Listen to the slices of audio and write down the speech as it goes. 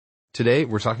Today,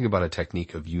 we're talking about a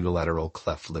technique of unilateral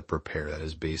cleft lip repair that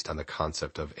is based on the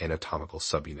concept of anatomical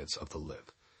subunits of the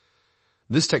lip.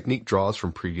 This technique draws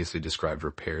from previously described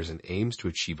repairs and aims to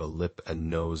achieve a lip and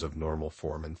nose of normal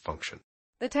form and function.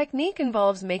 The technique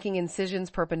involves making incisions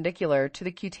perpendicular to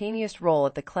the cutaneous roll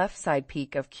at the cleft side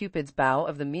peak of Cupid's bow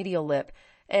of the medial lip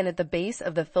and at the base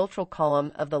of the philtral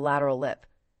column of the lateral lip.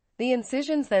 The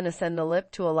incisions then ascend the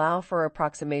lip to allow for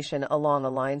approximation along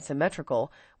a line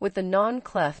symmetrical with the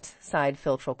non-cleft side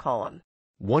philtral column.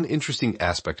 One interesting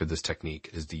aspect of this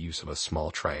technique is the use of a small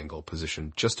triangle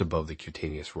positioned just above the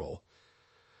cutaneous roll.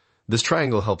 This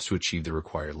triangle helps to achieve the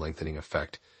required lengthening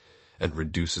effect and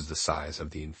reduces the size of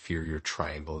the inferior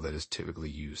triangle that is typically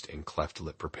used in cleft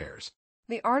lip repairs.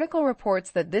 The article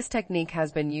reports that this technique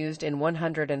has been used in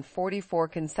 144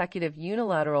 consecutive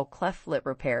unilateral cleft lip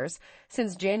repairs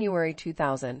since January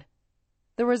 2000.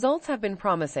 The results have been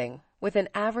promising, with an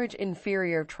average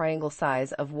inferior triangle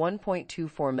size of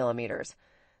 1.24 millimeters.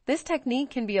 This technique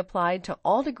can be applied to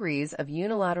all degrees of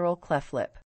unilateral cleft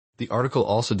lip. The article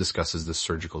also discusses the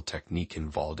surgical technique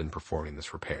involved in performing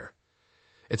this repair.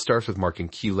 It starts with marking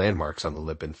key landmarks on the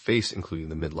lip and face, including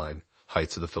the midline,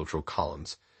 heights of the philtral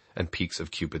columns, and peaks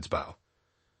of Cupid's bow.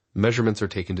 Measurements are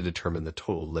taken to determine the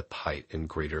total lip height and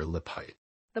greater lip height.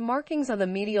 The markings on the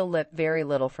medial lip vary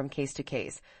little from case to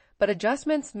case, but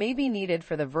adjustments may be needed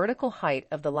for the vertical height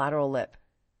of the lateral lip.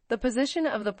 The position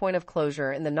of the point of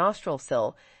closure in the nostril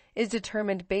sill is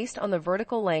determined based on the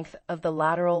vertical length of the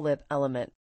lateral lip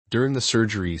element. During the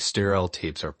surgery, sterile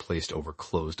tapes are placed over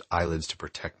closed eyelids to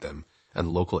protect them, and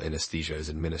local anesthesia is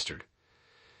administered.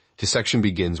 Dissection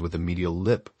begins with the medial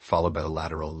lip, followed by the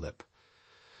lateral lip.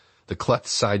 The cleft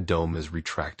side dome is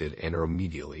retracted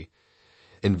anteromedially,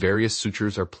 and various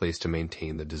sutures are placed to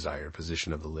maintain the desired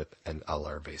position of the lip and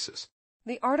alar vasus.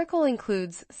 The article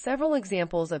includes several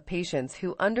examples of patients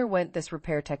who underwent this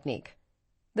repair technique.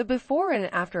 The before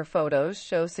and after photos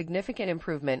show significant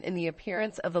improvement in the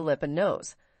appearance of the lip and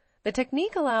nose. The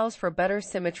technique allows for better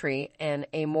symmetry and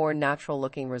a more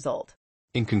natural-looking result.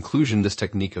 In conclusion, this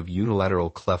technique of unilateral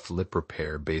cleft lip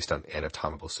repair based on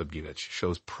anatomical subunits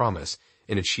shows promise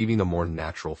in achieving a more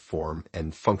natural form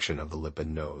and function of the lip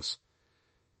and nose.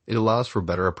 It allows for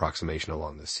better approximation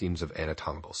along the seams of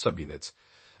anatomical subunits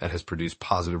and has produced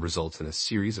positive results in a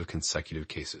series of consecutive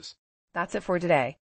cases. That's it for today.